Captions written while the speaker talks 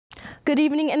Good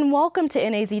evening and welcome to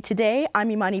NAZ Today.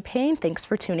 I'm Imani Payne. Thanks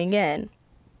for tuning in.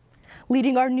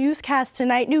 Leading our newscast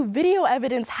tonight, new video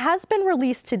evidence has been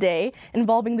released today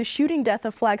involving the shooting death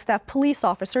of Flagstaff Police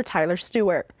Officer Tyler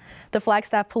Stewart. The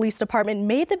Flagstaff Police Department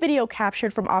made the video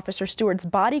captured from Officer Stewart's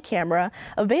body camera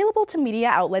available to media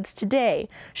outlets today,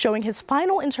 showing his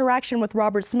final interaction with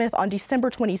Robert Smith on December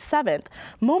 27th,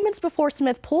 moments before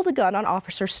Smith pulled a gun on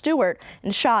Officer Stewart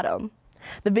and shot him.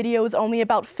 The video is only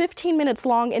about 15 minutes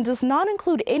long and does not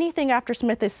include anything after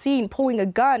Smith is seen pulling a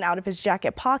gun out of his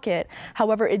jacket pocket.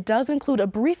 However, it does include a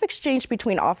brief exchange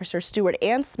between Officer Stewart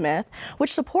and Smith,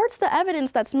 which supports the evidence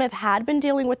that Smith had been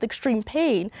dealing with extreme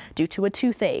pain due to a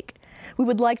toothache. We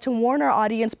would like to warn our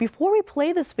audience before we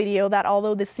play this video that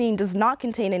although the scene does not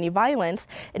contain any violence,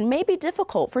 it may be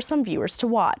difficult for some viewers to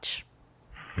watch.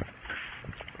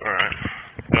 All right.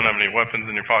 Don't have any weapons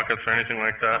in your pockets or anything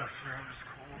like that?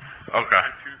 Okay.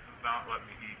 My tooth does not let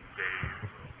me eat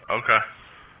days. Okay.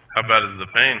 How bad is the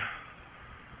pain?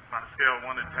 On a scale of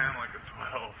 1 to 10, like a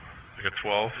 12. Like a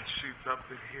 12? It shoots up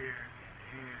to here.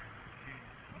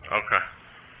 Okay.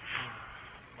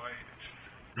 Like,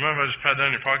 You mind if I just pat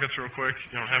down your pockets real quick?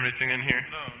 You don't have anything in here?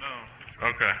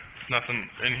 no. Okay. Nothing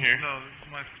in here? No, this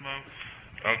is my smoke.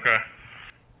 Okay.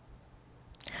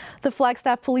 The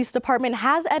Flagstaff Police Department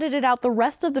has edited out the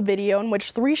rest of the video in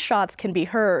which 3 shots can be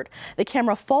heard. The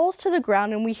camera falls to the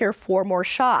ground and we hear 4 more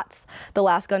shots. The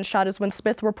last gunshot is when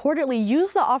Smith reportedly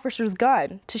used the officer's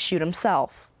gun to shoot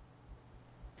himself.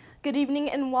 Good evening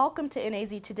and welcome to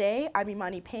NAZ Today. I'm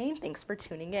Imani Payne. Thanks for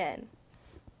tuning in.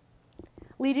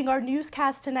 Leading our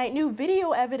newscast tonight, new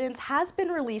video evidence has been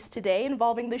released today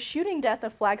involving the shooting death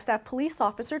of Flagstaff Police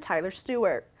Officer Tyler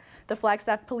Stewart. The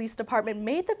Flagstaff Police Department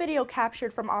made the video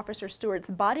captured from Officer Stewart's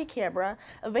body camera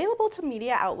available to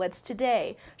media outlets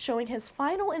today, showing his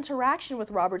final interaction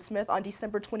with Robert Smith on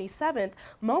December 27th,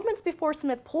 moments before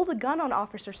Smith pulled a gun on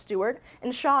Officer Stewart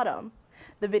and shot him.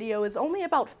 The video is only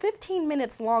about 15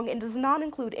 minutes long and does not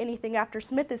include anything after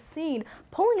Smith is seen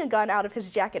pulling a gun out of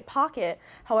his jacket pocket.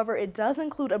 However, it does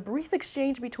include a brief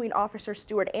exchange between Officer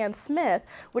Stewart and Smith,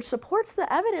 which supports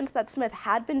the evidence that Smith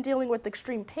had been dealing with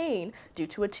extreme pain due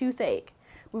to a toothache.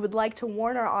 We would like to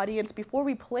warn our audience before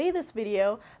we play this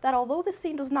video that although the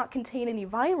scene does not contain any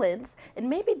violence, it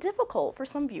may be difficult for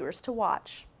some viewers to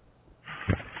watch.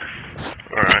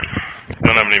 All right.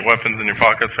 Don't have any weapons in your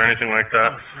pockets or anything like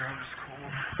that? Oh, sir, I'm just cold.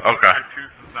 Okay. My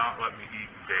tooth does not let me eat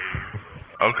days.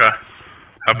 Okay.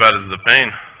 How bad is the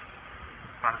pain?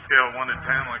 On a scale of 1 to 10,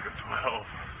 like a 12.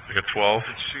 Like a 12?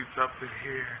 It shoots up to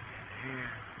here.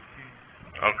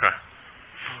 Okay.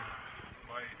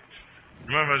 Like,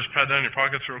 You mind if I just pat down your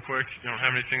pockets real quick? You don't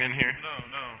have anything in here?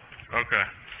 no. Okay.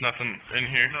 Nothing in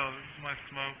here? No, this is my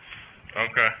smoke.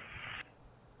 Okay.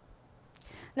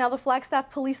 Now, the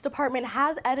Flagstaff Police Department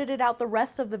has edited out the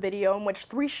rest of the video in which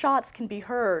 3 shots can be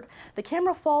heard. The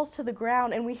camera falls to the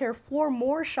ground and we hear 4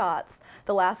 more shots.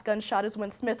 The last gunshot is when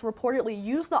Smith reportedly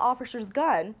used the officer's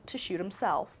gun to shoot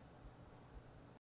himself.